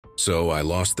So I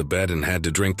lost the bet and had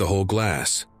to drink the whole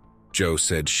glass, Joe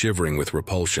said, shivering with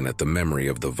repulsion at the memory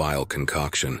of the vile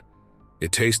concoction.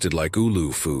 It tasted like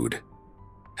ulu food.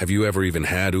 Have you ever even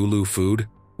had ulu food?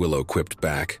 Willow quipped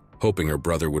back, hoping her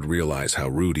brother would realize how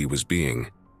rude he was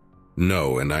being.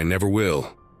 No, and I never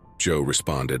will, Joe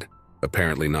responded,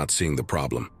 apparently not seeing the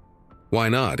problem. Why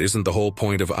not? Isn't the whole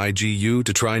point of IGU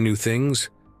to try new things?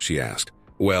 She asked.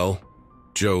 Well,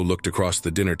 Joe looked across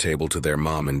the dinner table to their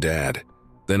mom and dad,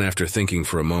 then after thinking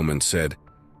for a moment said,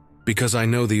 because I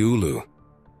know the ulu.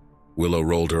 Willow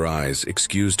rolled her eyes,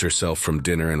 excused herself from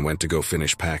dinner and went to go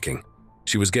finish packing.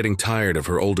 She was getting tired of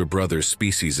her older brother's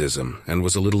speciesism and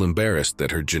was a little embarrassed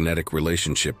that her genetic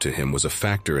relationship to him was a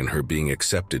factor in her being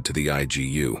accepted to the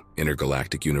IGU,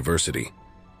 Intergalactic University.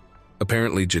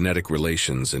 Apparently, genetic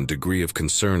relations and degree of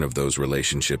concern of those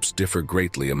relationships differ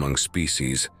greatly among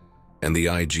species, and the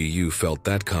IGU felt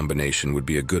that combination would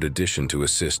be a good addition to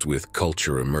assist with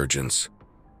culture emergence.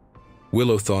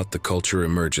 Willow thought the culture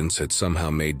emergence had somehow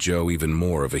made Joe even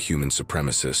more of a human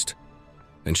supremacist,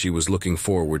 and she was looking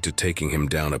forward to taking him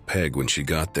down a peg when she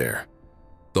got there.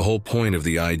 The whole point of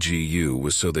the IGU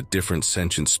was so that different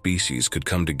sentient species could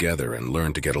come together and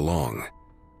learn to get along.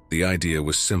 The idea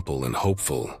was simple and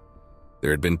hopeful. There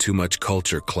had been too much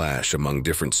culture clash among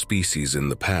different species in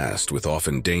the past, with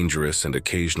often dangerous and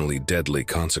occasionally deadly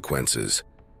consequences.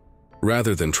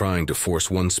 Rather than trying to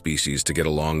force one species to get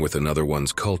along with another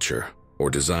one's culture, or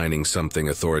designing something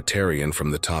authoritarian from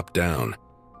the top down,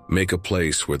 make a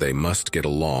place where they must get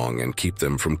along and keep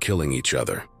them from killing each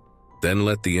other. Then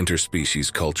let the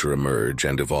interspecies culture emerge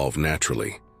and evolve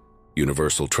naturally.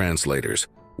 Universal translators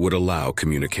would allow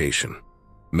communication.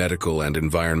 Medical and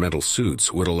environmental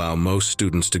suits would allow most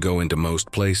students to go into most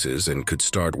places and could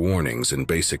start warnings and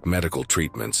basic medical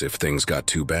treatments if things got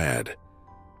too bad.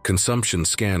 Consumption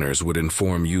scanners would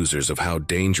inform users of how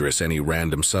dangerous any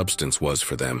random substance was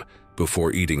for them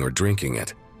before eating or drinking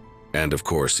it. And of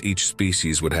course, each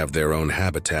species would have their own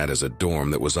habitat as a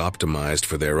dorm that was optimized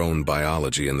for their own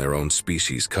biology and their own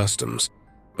species customs.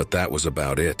 But that was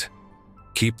about it.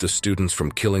 Keep the students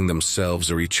from killing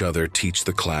themselves or each other, teach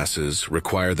the classes,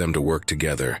 require them to work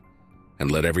together,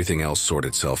 and let everything else sort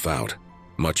itself out.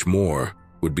 Much more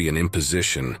would be an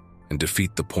imposition and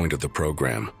defeat the point of the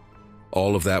program.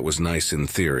 All of that was nice in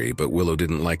theory, but Willow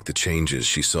didn't like the changes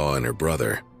she saw in her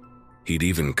brother. He'd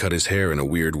even cut his hair in a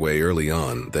weird way early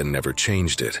on, then never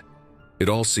changed it. It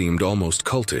all seemed almost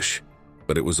cultish,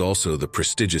 but it was also the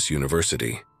prestigious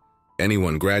university.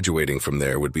 Anyone graduating from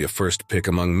there would be a first pick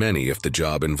among many if the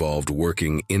job involved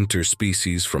working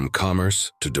interspecies from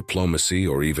commerce to diplomacy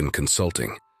or even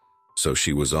consulting. So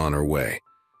she was on her way.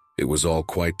 It was all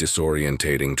quite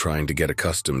disorientating trying to get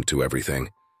accustomed to everything.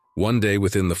 One day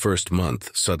within the first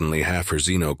month, suddenly half her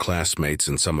Xeno classmates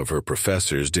and some of her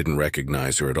professors didn't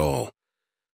recognize her at all.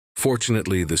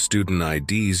 Fortunately, the student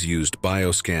IDs used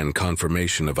bioscan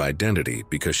confirmation of identity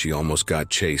because she almost got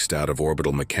chased out of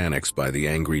orbital mechanics by the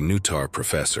angry Nutar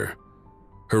professor.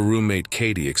 Her roommate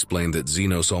Katie explained that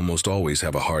Xenos almost always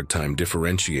have a hard time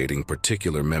differentiating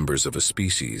particular members of a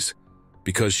species.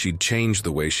 Because she'd changed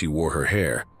the way she wore her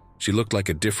hair, she looked like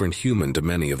a different human to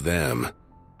many of them.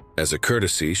 As a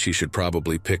courtesy, she should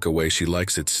probably pick a way she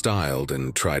likes it styled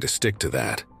and try to stick to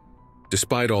that.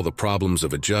 Despite all the problems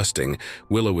of adjusting,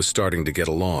 Willow was starting to get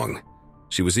along.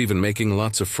 She was even making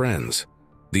lots of friends.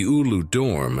 The Ulu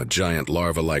dorm, a giant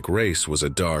larva-like race, was a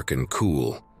dark and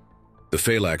cool. The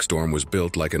Phalanx dorm was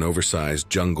built like an oversized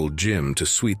jungle gym to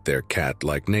suit their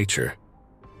cat-like nature.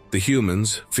 The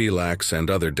humans, Phalanx, and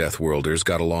other Deathworlders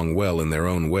got along well in their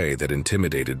own way that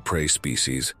intimidated prey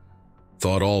species.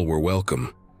 Thought all were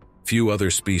welcome. Few other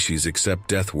species except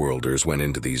Deathworlders went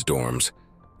into these dorms.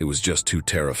 It was just too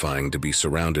terrifying to be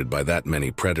surrounded by that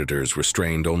many predators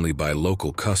restrained only by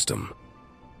local custom.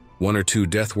 One or two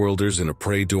Deathworlders in a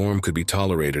prey dorm could be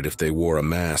tolerated if they wore a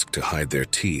mask to hide their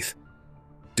teeth.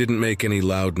 Didn't make any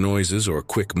loud noises or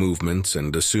quick movements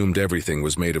and assumed everything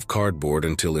was made of cardboard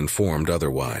until informed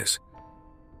otherwise.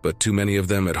 But too many of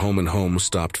them at home and home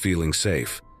stopped feeling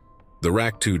safe. The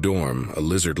Rack-2 dorm, a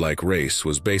lizard-like race,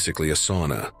 was basically a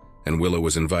sauna, and Willow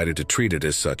was invited to treat it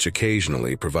as such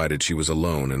occasionally, provided she was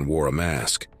alone and wore a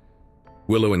mask.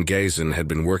 Willow and Gazen had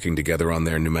been working together on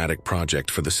their pneumatic project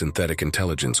for the synthetic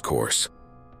intelligence course.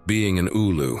 Being an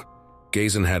Ulu,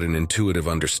 Gazen had an intuitive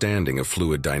understanding of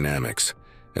fluid dynamics,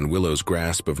 and Willow's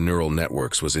grasp of neural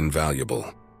networks was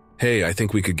invaluable. Hey, I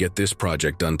think we could get this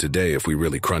project done today if we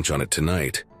really crunch on it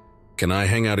tonight. Can I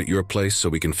hang out at your place so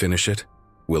we can finish it?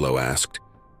 Willow asked.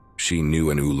 She knew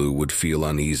an Ulu would feel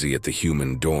uneasy at the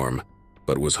human dorm,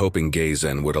 but was hoping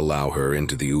Gazen would allow her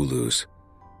into the Ulus.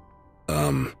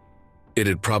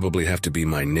 It'd probably have to be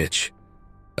my niche.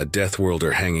 A death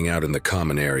worlder hanging out in the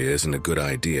common area isn't a good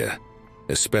idea,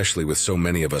 especially with so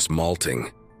many of us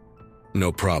malting.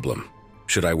 No problem.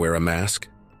 Should I wear a mask?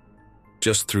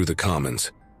 Just through the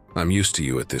commons. I'm used to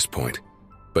you at this point.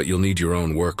 But you'll need your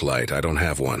own work light, I don't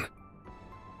have one.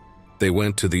 They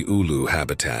went to the Ulu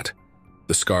habitat.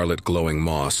 The scarlet glowing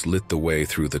moss lit the way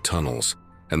through the tunnels,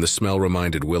 and the smell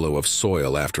reminded Willow of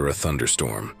soil after a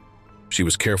thunderstorm. She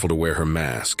was careful to wear her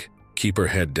mask, keep her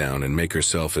head down, and make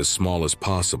herself as small as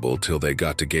possible till they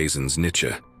got to Gazen's niche.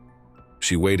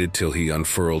 She waited till he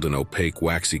unfurled an opaque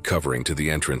waxy covering to the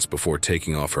entrance before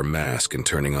taking off her mask and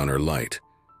turning on her light.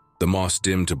 The moss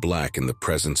dimmed to black in the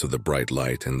presence of the bright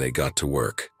light, and they got to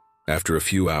work. After a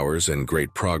few hours and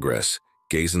great progress,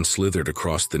 Gazen slithered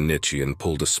across the niche and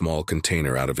pulled a small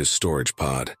container out of his storage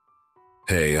pod.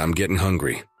 "Hey, I'm getting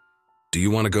hungry. Do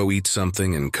you want to go eat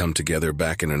something and come together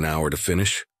back in an hour to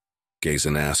finish?"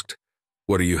 Gazen asked.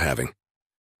 "What are you having?"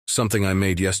 "Something I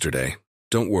made yesterday.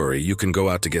 Don't worry, you can go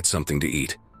out to get something to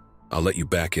eat. I'll let you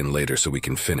back in later so we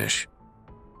can finish."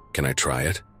 "Can I try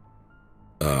it?"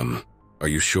 Are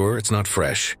you sure it's not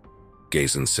fresh?"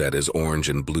 Gazen said as orange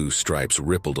and blue stripes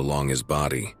rippled along his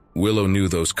body. Willow knew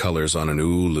those colors on an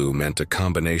Ulu meant a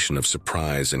combination of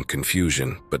surprise and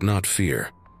confusion, but not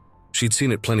fear. She'd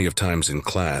seen it plenty of times in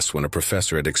class when a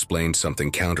professor had explained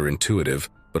something counterintuitive,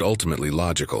 but ultimately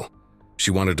logical. She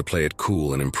wanted to play it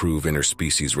cool and improve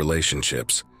interspecies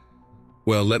relationships.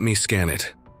 "Well, let me scan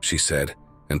it," she said,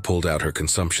 and pulled out her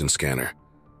consumption scanner.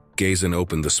 Gazen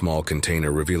opened the small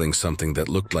container, revealing something that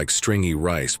looked like stringy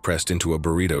rice pressed into a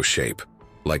burrito shape,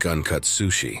 like uncut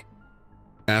sushi.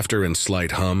 After a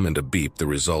slight hum and a beep, the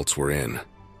results were in.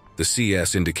 The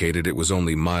CS indicated it was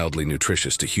only mildly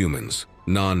nutritious to humans,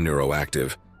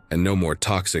 non-neuroactive, and no more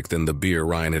toxic than the beer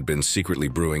Ryan had been secretly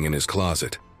brewing in his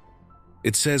closet.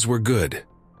 "It says we're good,"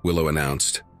 Willow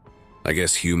announced. "I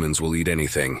guess humans will eat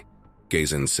anything,"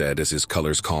 Gazen said as his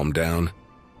colors calmed down.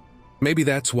 "Maybe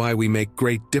that's why we make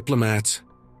great diplomats,"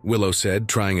 Willow said,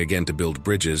 trying again to build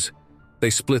bridges. They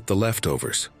split the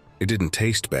leftovers. It didn't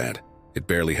taste bad. It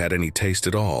barely had any taste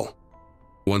at all.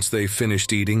 Once they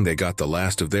finished eating, they got the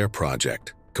last of their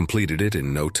project, completed it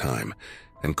in no time,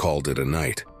 and called it a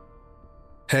night.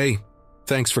 "Hey,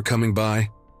 thanks for coming by.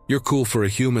 You're cool for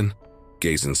a human,"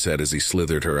 Gazen said as he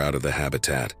slithered her out of the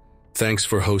habitat. "Thanks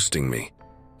for hosting me.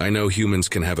 I know humans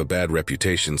can have a bad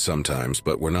reputation sometimes,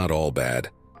 but we're not all bad."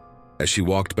 As she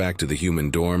walked back to the human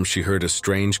dorm, she heard a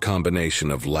strange combination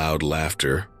of loud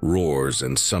laughter, roars,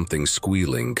 and something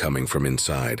squealing coming from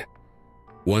inside.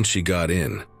 Once she got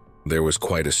in, there was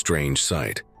quite a strange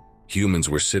sight. Humans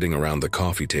were sitting around the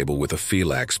coffee table with a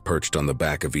philax perched on the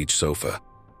back of each sofa.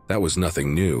 That was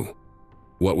nothing new.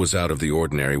 What was out of the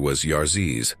ordinary was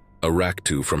Yarziz, a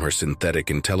Raktu from her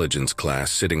synthetic intelligence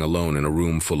class, sitting alone in a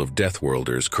room full of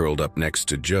deathworlders curled up next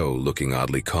to Joe, looking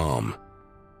oddly calm.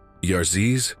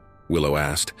 "Yarziz?" Willow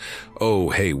asked. "Oh,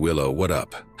 hey Willow, what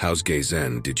up? How's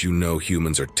Gazen? Did you know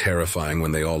humans are terrifying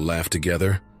when they all laugh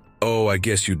together?" "Oh, I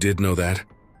guess you did know that,"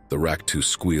 the Raktu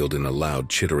squealed in a loud,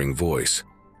 chittering voice.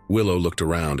 Willow looked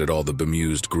around at all the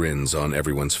bemused grins on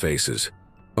everyone's faces.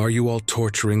 "Are you all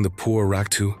torturing the poor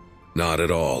Raktu?" "Not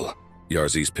at all,"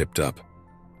 Yarziz pipped up.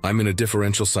 "I'm in a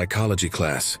differential psychology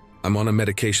class. I'm on a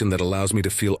medication that allows me to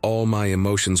feel all my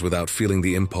emotions without feeling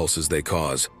the impulses they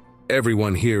cause.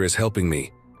 Everyone here is helping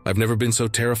me. I've never been so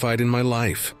terrified in my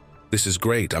life. This is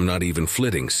great, I'm not even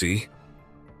flitting, see?"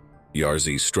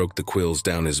 Yarziz stroked the quills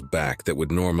down his back that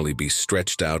would normally be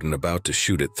stretched out and about to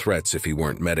shoot at threats if he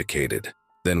weren't medicated,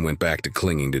 then went back to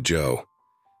clinging to Joe.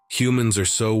 "Humans are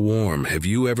so warm. Have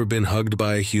you ever been hugged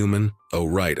by a human?" "Oh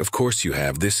right, of course you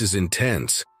have. This is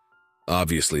intense."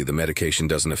 "Obviously the medication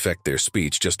doesn't affect their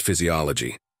speech, just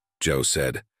physiology," Joe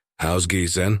said. "How's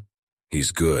Gazen?"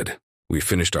 "He's good. We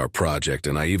finished our project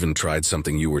and I even tried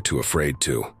something you were too afraid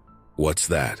to." "What's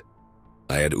that?"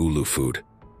 "I had Ulu food."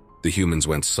 The humans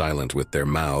went silent with their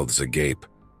mouths agape.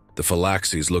 The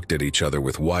Phalaxes looked at each other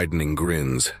with widening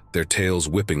grins, their tails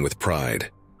whipping with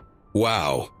pride.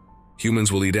 "Wow,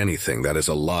 humans will eat anything, that is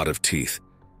a lot of teeth.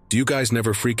 Do you guys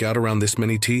never freak out around this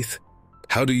many teeth?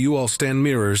 How do you all stand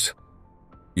mirrors?"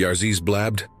 Yarziz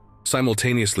blabbed,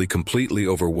 simultaneously completely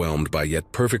overwhelmed by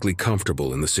yet perfectly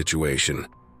comfortable in the situation.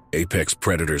 "Apex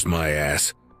predators, my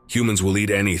ass. Humans will eat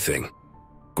anything,"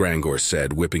 Grangor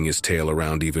said, whipping his tail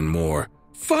around even more.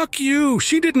 "Fuck you,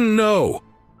 she didn't know,"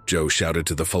 Joe shouted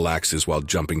to the Phalaxes while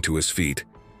jumping to his feet.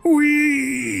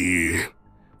 "Whee!"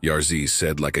 Yarziz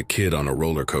said like a kid on a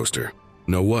roller coaster.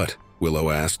 "Know what?" Willow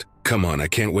asked. "Come on, I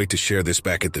can't wait to share this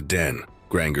back at the den,"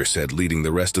 Grangor said, leading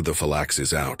the rest of the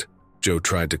Phalaxes out. Joe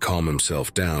tried to calm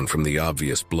himself down from the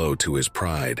obvious blow to his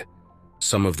pride.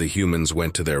 Some of the humans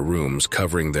went to their rooms,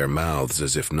 covering their mouths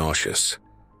as if nauseous.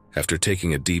 After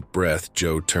taking a deep breath,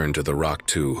 Joe turned to the Rock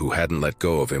 2, who hadn't let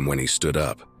go of him when he stood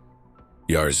up.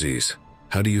 "Yarziz,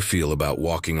 how do you feel about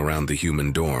walking around the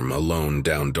human dorm, alone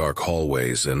down dark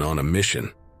hallways and on a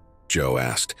mission?" Joe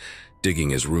asked, digging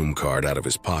his room card out of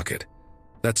his pocket.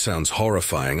 "That sounds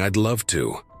horrifying. I'd love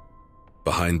to."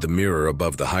 Behind the mirror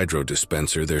above the hydro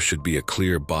dispenser, there should be a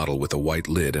clear bottle with a white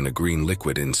lid and a green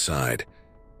liquid inside.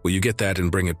 "Will you get that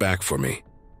and bring it back for me?"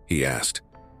 he asked.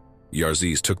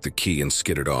 Yarziz took the key and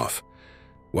skittered off.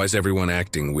 "Why's everyone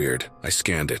acting weird? I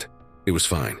scanned it. It was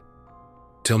fine."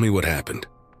 "Tell me what happened,"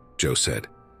 Joe said,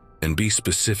 "and be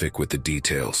specific with the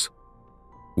details."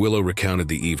 Willow recounted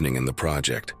the evening in the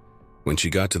project. When she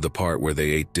got to the part where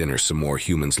they ate dinner, some more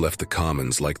humans left the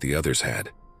commons like the others had.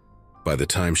 By the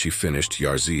time she finished,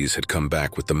 Yarziz had come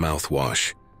back with the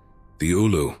mouthwash. "The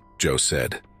Ulu," Joe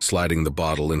said, sliding the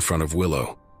bottle in front of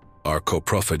Willow. "Are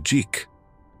coprophagic."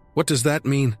 "What does that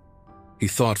mean?" He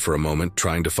thought for a moment,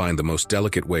 trying to find the most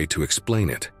delicate way to explain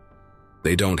it.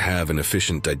 "They don't have an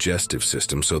efficient digestive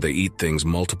system, so they eat things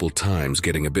multiple times,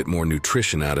 getting a bit more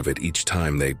nutrition out of it each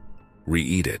time they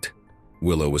re-eat it."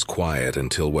 Willow was quiet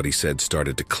until what he said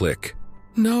started to click.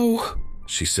 "No,"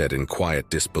 she said in quiet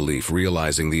disbelief,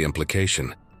 realizing the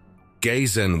implication.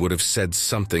 Gazen would have said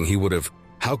something. He would have.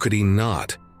 How could he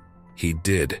not? He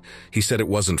did. He said it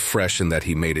wasn't fresh and that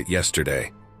he made it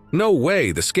yesterday. "No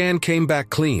way, the scan came back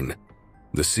clean."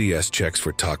 "The CS checks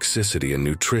for toxicity and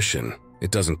nutrition.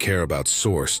 It doesn't care about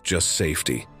source, just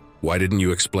safety. Why didn't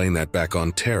you explain that back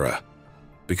on Terra?"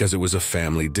 "Because it was a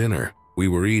family dinner. We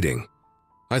were eating.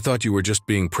 I thought you were just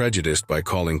being prejudiced by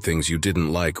calling things you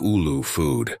didn't like Ulu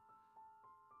food."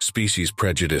 Species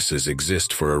prejudices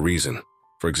exist for a reason.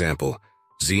 For example,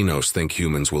 Xenos think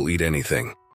humans will eat anything.